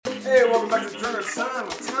Hey, welcome back to Turner Time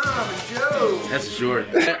with Tom and Joe. That's short.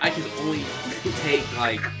 I can only take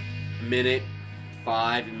like a minute,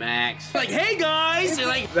 5 max. Like, hey guys! They're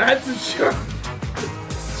like, That's a short.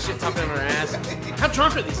 shit talking on our ass. How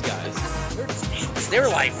drunk are these guys? They were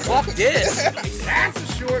like, fuck this. That's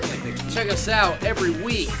a short. Like, check us out every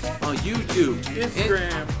week on YouTube,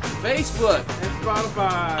 Instagram, Facebook, and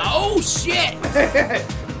Spotify. Oh shit!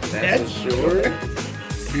 That's a short.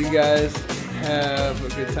 You guys have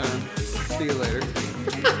a good time. See you later.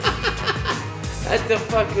 What the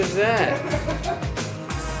fuck was that?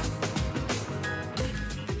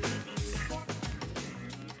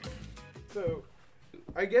 So,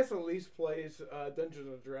 I guess Elise plays Dungeons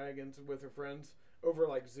and Dragons with her friends over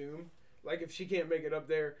like Zoom. Like if she can't make it up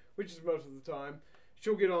there, which is most of the time,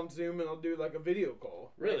 she'll get on Zoom and I'll do like a video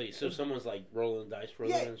call. Really? So someone's like rolling dice for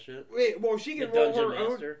them and shit? Wait, well she can The roll Dungeon her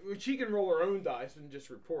Master? own. She can roll her own dice and just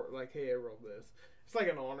report like, "Hey, I rolled this." It's like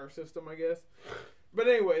an honor system, I guess. But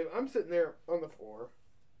anyway, I'm sitting there on the floor.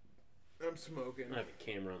 I'm smoking. I have a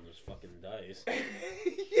camera on those fucking dice.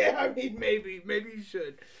 Yeah, I mean maybe you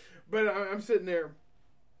should, but I'm sitting there,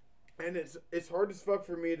 and it's hard as fuck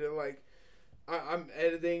for me to like. I'm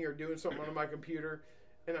editing or doing something on my computer,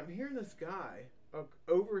 and I'm hearing this guy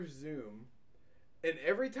over Zoom, and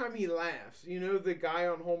every time he laughs, you know the guy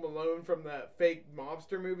on Home Alone from that fake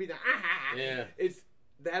Mobster movie? Yeah. It's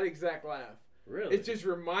that exact laugh. Really? It's just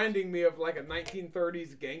reminding me of like a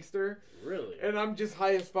 1930s gangster. Really? And I'm just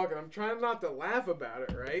high as fuck, and I'm trying not to laugh about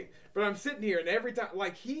it, right? But I'm sitting here, and every time,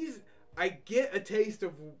 like, I get a taste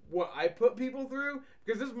of what I put people through,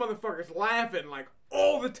 because this motherfucker's laughing, like,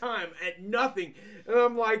 all the time at nothing. And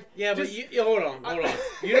I'm like... Yeah, just, but you hold on.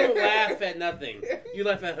 You don't laugh at nothing. You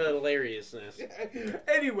laugh at hilariousness.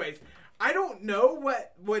 Anyways, I don't know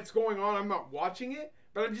what's going on. I'm not watching it,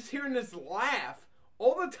 but I'm just hearing this laugh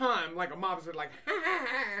all the time, like a mobster, like,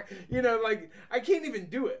 you know, like, I can't even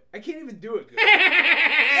do it. I can't even do it good.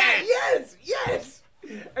 Yeah, yes!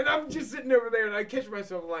 And I'm just sitting over there, and I catch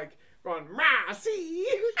myself, like, going, "Rah, see?"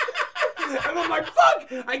 And I'm like, fuck,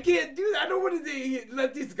 I can't do that. I don't want to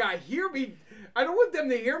let this guy hear me. I don't want them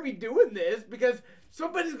to hear me doing this, because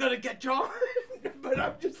somebody's going to catch on. But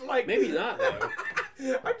I'm just like... Maybe not, though.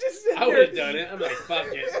 I'm just sitting there. I would have done it. I'm like, fuck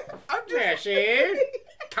it. I'm just...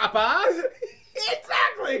 Kappa?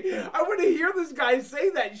 Exactly. I want to hear this guy say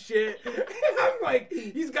that shit. And I'm like,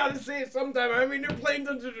 he's got to say it sometime. I mean, they're playing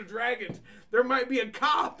Dungeons and Dragons. There might be a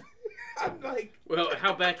cop. I'm like... Well,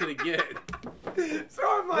 how bad can it get? So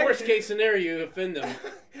I'm like... Worst case scenario, you offend them.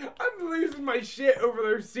 I'm losing my shit over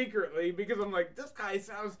there secretly because I'm like, this guy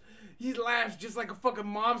sounds... He laughs just like a fucking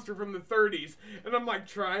mobster from the 30s. And I'm like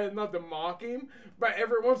trying not to mock him. But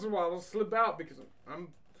every once in a while I'll slip out because I'm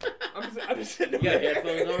just sitting You got there.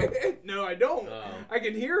 headphones on? No, I don't. Oh. I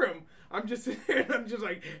can hear him. I'm just sitting there and I'm just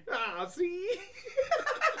like, see?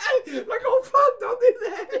 Like, oh, fuck, don't do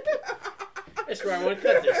that. That's where I want to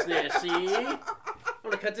cut this now, see? I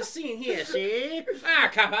want to cut the scene here, see?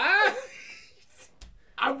 Kappa!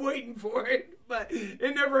 I'm waiting for it, but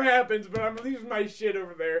it never happens, but I'm losing my shit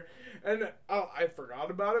over there. And I forgot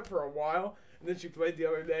about it for a while, and then she played the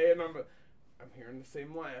other day, and I'm hearing the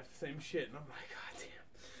same laugh, same shit, and I'm like, God damn.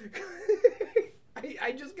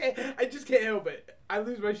 I just can't help it. I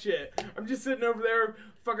lose my shit. I'm just sitting over there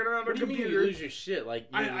fucking around on the computer. What do you mean you lose your shit? Like,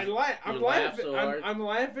 I'm laughing. So hard? I'm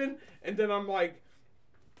laughing, and then I'm like,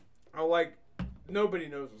 nobody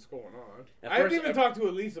knows what's going on. I haven't even talked to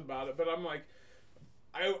Elise about it, but I'm like,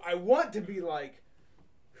 I want to be like,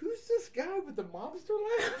 who's this guy with the mobster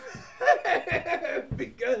laugh?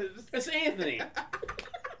 Because it's Anthony.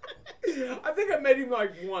 I think I met him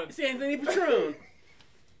like once. It's Anthony Patron.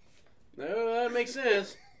 No, that makes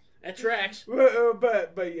sense. That tracks.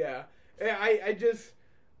 But yeah, I just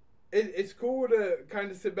it's cool to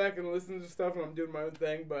kind of sit back and listen to stuff when I'm doing my own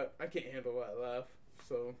thing, but I can't handle that laugh.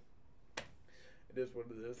 So it is what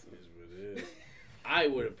it is. It is what it is. I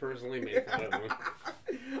would have personally made fun of him.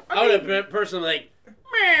 I would have been personally like,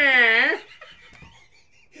 meh.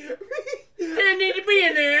 Didn't need to be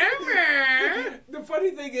in there. Meh. The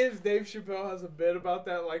funny thing is, Dave Chappelle has a bit about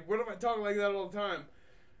that. Like, what if I talk like that all the time?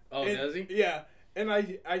 Oh, does he? Yeah. And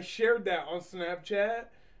I shared that on Snapchat.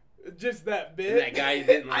 Just that bit. And that guy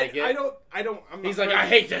didn't like it. He's like, I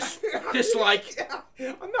hate this. Dislike.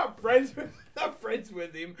 Yeah, I'm not friends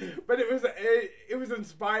with him, but it was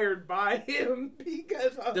inspired by him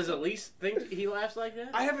because. Does Elise think he laughs like that?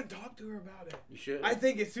 I haven't talked to her about it. You should. I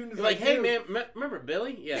think as soon as you're like, hey man, remember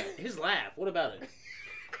Billy? Yeah, his laugh. What about it?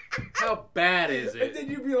 How bad is it? And then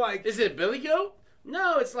you'd be like, is it Billy Goat?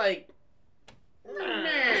 No, it's like, nah.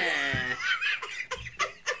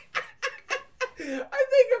 I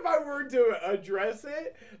think if I were to address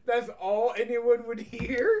it, that's all anyone would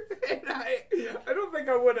hear. And I don't think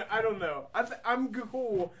I would. I don't know. I'm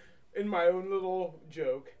cool in my own little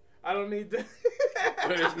joke. I don't need to.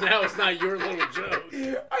 But now it's not your little joke.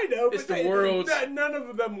 I know, It's but the world's. none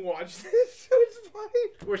of them watch this, so it's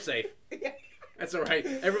fine. We're safe. Yeah. That's all right.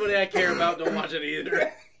 Everybody I care about don't watch it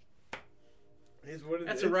either. Is what it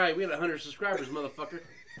That's is. all right. We had 100 subscribers, motherfucker.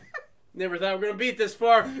 Never thought we were gonna beat this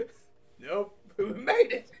far. Nope. We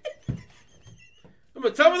made it. I'm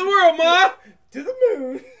on top of the world, Ma. To the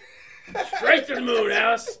moon. Straight to the moon,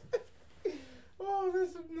 Alice. Oh, this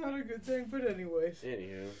is not a good thing, but anyways.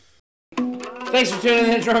 Anywho. Thanks for tuning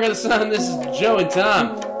in to Drunk of the Sun. This is Joe and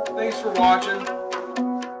Tom. Thanks for watching.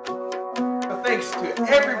 Thanks to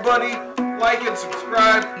everybody. Like and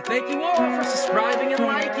subscribe. Thank you all for subscribing and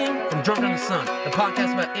liking from Drunk on the Sun, the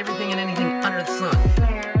podcast about everything and anything under the sun.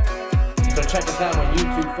 So check us out on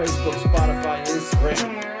YouTube, Facebook, Spotify,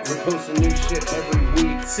 Instagram. We're posting new shit every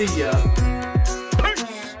week. See ya.